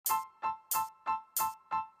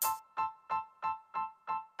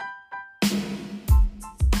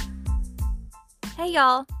Hey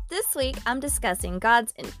y'all, this week I'm discussing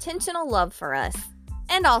God's intentional love for us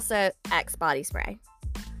and also Axe body spray.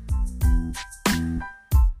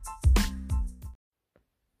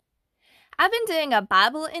 I've been doing a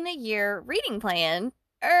Bible in a Year reading plan,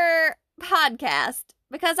 podcast,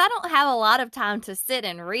 because I don't have a lot of time to sit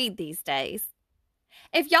and read these days.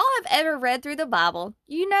 If y'all have ever read through the Bible,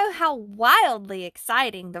 you know how wildly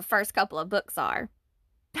exciting the first couple of books are.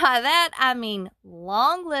 By that, I mean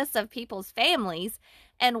long lists of people's families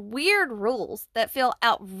and weird rules that feel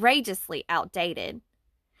outrageously outdated.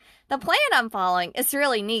 The plan I'm following is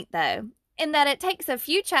really neat, though, in that it takes a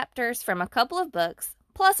few chapters from a couple of books,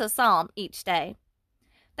 plus a psalm each day.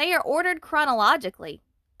 They are ordered chronologically,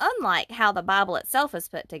 unlike how the Bible itself is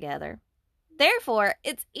put together. Therefore,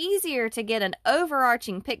 it's easier to get an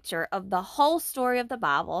overarching picture of the whole story of the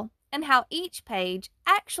Bible and how each page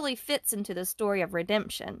actually fits into the story of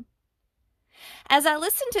redemption. As I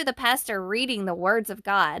listened to the pastor reading the words of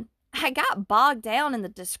God, I got bogged down in the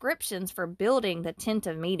descriptions for building the tent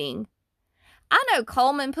of meeting. I know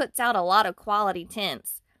Coleman puts out a lot of quality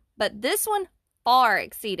tents, but this one far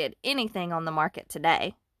exceeded anything on the market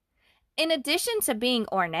today. In addition to being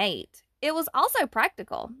ornate, it was also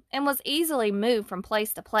practical and was easily moved from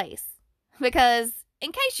place to place. Because,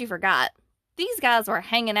 in case you forgot, these guys were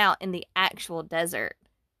hanging out in the actual desert.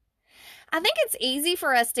 I think it's easy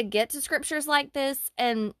for us to get to scriptures like this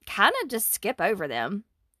and kind of just skip over them,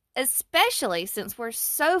 especially since we're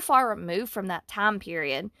so far removed from that time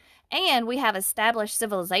period and we have established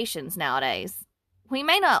civilizations nowadays. We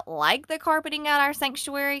may not like the carpeting at our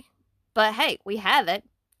sanctuary, but hey, we have it,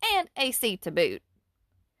 and AC to boot.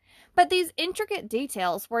 But these intricate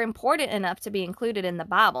details were important enough to be included in the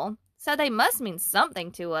Bible, so they must mean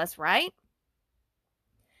something to us, right?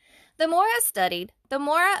 The more I studied, the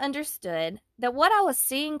more I understood that what I was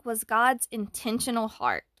seeing was God's intentional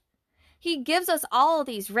heart. He gives us all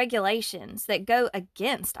these regulations that go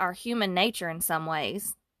against our human nature in some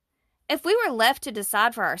ways. If we were left to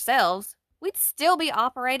decide for ourselves, we'd still be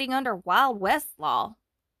operating under Wild West law.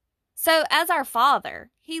 So, as our Father,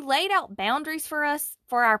 He laid out boundaries for us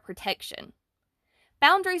for our protection.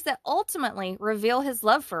 Boundaries that ultimately reveal His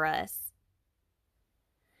love for us.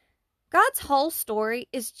 God's whole story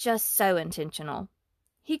is just so intentional.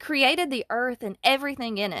 He created the earth and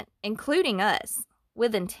everything in it, including us,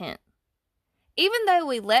 with intent. Even though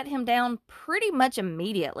we let Him down pretty much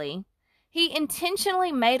immediately, He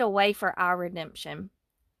intentionally made a way for our redemption.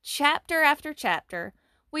 Chapter after chapter,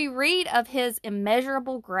 we read of His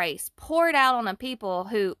immeasurable grace poured out on a people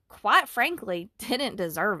who, quite frankly, didn't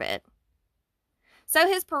deserve it. So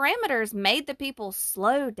His parameters made the people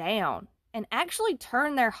slow down and actually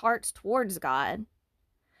turn their hearts towards God.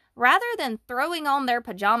 Rather than throwing on their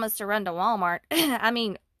pajamas to run to Walmart,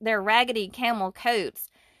 their raggedy camel coats,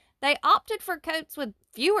 they opted for coats with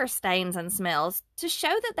fewer stains and smells to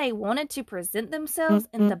show that they wanted to present themselves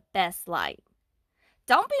in the best light.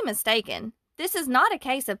 Don't be mistaken. This is not a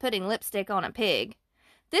case of putting lipstick on a pig.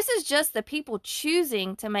 This is just the people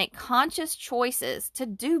choosing to make conscious choices to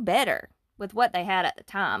do better with what they had at the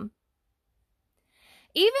time.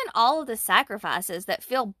 Even all of the sacrifices that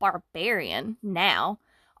feel barbarian now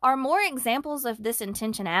are more examples of this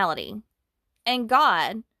intentionality. And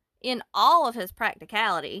God, in all of His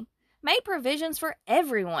practicality, made provisions for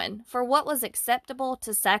everyone for what was acceptable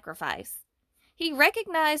to sacrifice. He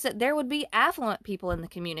recognized that there would be affluent people in the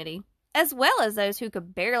community, as well as those who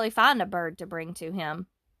could barely find a bird to bring to Him.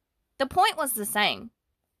 The point was the same.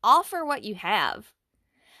 Offer what you have.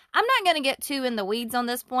 I'm not going to get too in the weeds on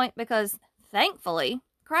this point because, thankfully,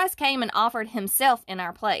 Christ came and offered Himself in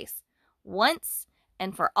our place, once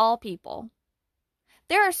and for all people.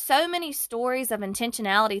 There are so many stories of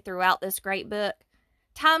intentionality throughout this great book.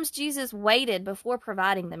 Times Jesus waited before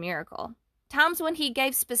providing the miracle. Times when He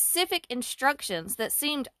gave specific instructions that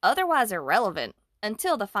seemed otherwise irrelevant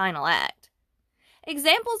until the final act.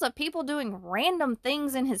 Examples of people doing random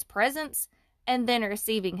things in His presence and then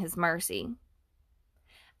receiving His mercy.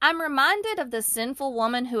 I'm reminded of the sinful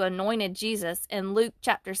woman who anointed Jesus in Luke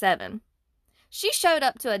chapter 7. She showed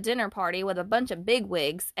up to a dinner party with a bunch of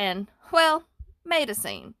bigwigs and, made a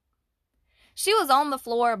scene. She was on the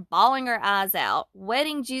floor bawling her eyes out,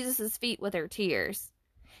 wetting Jesus' feet with her tears.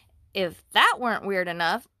 If that weren't weird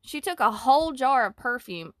enough, she took a whole jar of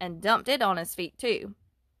perfume and dumped it on His feet too.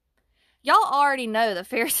 Y'all already know the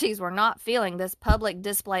Pharisees were not feeling this public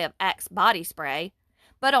display of Axe body spray,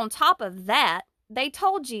 but on top of that, they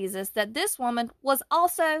told Jesus that this woman was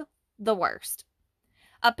also the worst.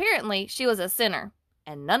 Apparently, she was a sinner,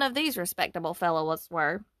 and none of these respectable fellows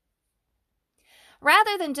were.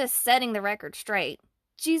 Rather than just setting the record straight,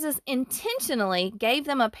 Jesus intentionally gave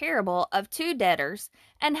them a parable of two debtors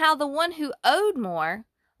and how the one who owed more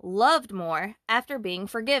loved more after being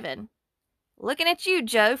forgiven. Looking at you,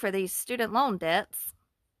 Joe, for these student loan debts.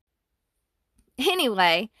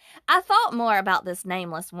 Anyway, I thought more about this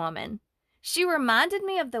nameless woman. She reminded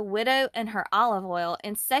me of the widow and her olive oil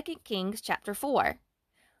in 2 Kings chapter 4.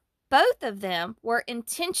 Both of them were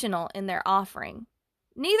intentional in their offering.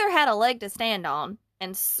 Neither had a leg to stand on,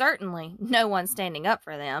 and certainly no one standing up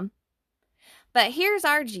for them. But here's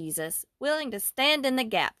our Jesus, willing to stand in the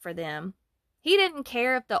gap for them. He didn't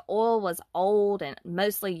care if the oil was old and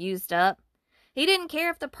mostly used up. He didn't care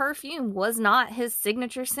if the perfume was not his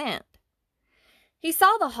signature scent. He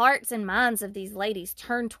saw the hearts and minds of these ladies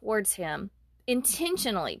turn towards him,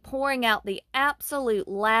 intentionally pouring out the absolute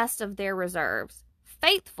last of their reserves,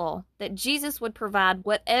 faithful that Jesus would provide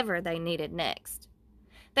whatever they needed next.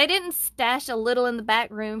 They didn't stash a little in the back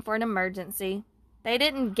room for an emergency. They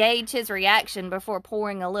didn't gauge his reaction before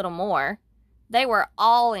pouring a little more. They were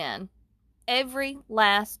all in, every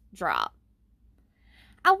last drop.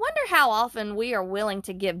 I wonder how often we are willing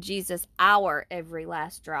to give Jesus our every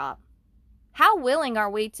last drop. How willing are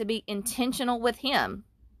we to be intentional with him,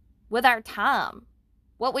 with our time,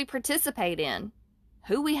 what we participate in,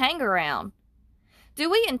 who we hang around? Do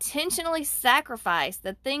we intentionally sacrifice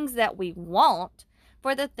the things that we want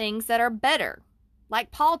for the things that are better,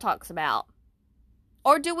 like Paul talks about?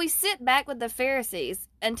 Or do we sit back with the Pharisees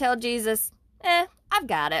and tell Jesus, I've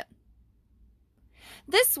got it?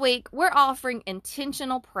 This week, we're offering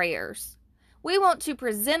intentional prayers. We want to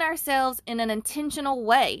present ourselves in an intentional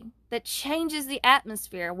way that changes the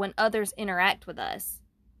atmosphere when others interact with us.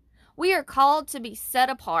 We are called to be set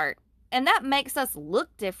apart, and that makes us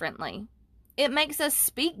look differently. It makes us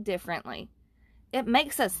speak differently. It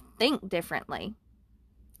makes us think differently.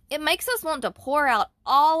 It makes us want to pour out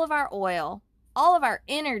all of our oil, all of our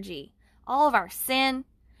energy, all of our sin,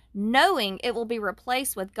 knowing it will be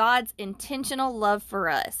replaced with God's intentional love for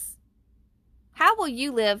us. How will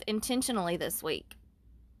you live intentionally this week?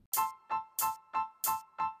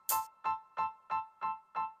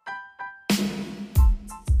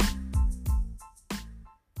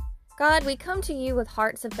 God, we come to you with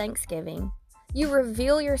hearts of thanksgiving. You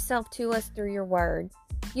reveal yourself to us through your word.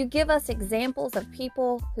 You give us examples of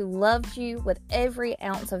people who loved you with every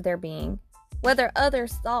ounce of their being, whether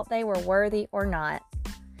others thought they were worthy or not.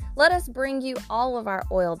 Let us bring you all of our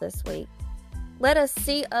oil this week. Let us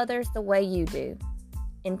see others the way you do,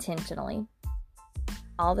 intentionally.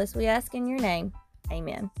 All this we ask in your name.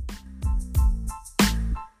 Amen.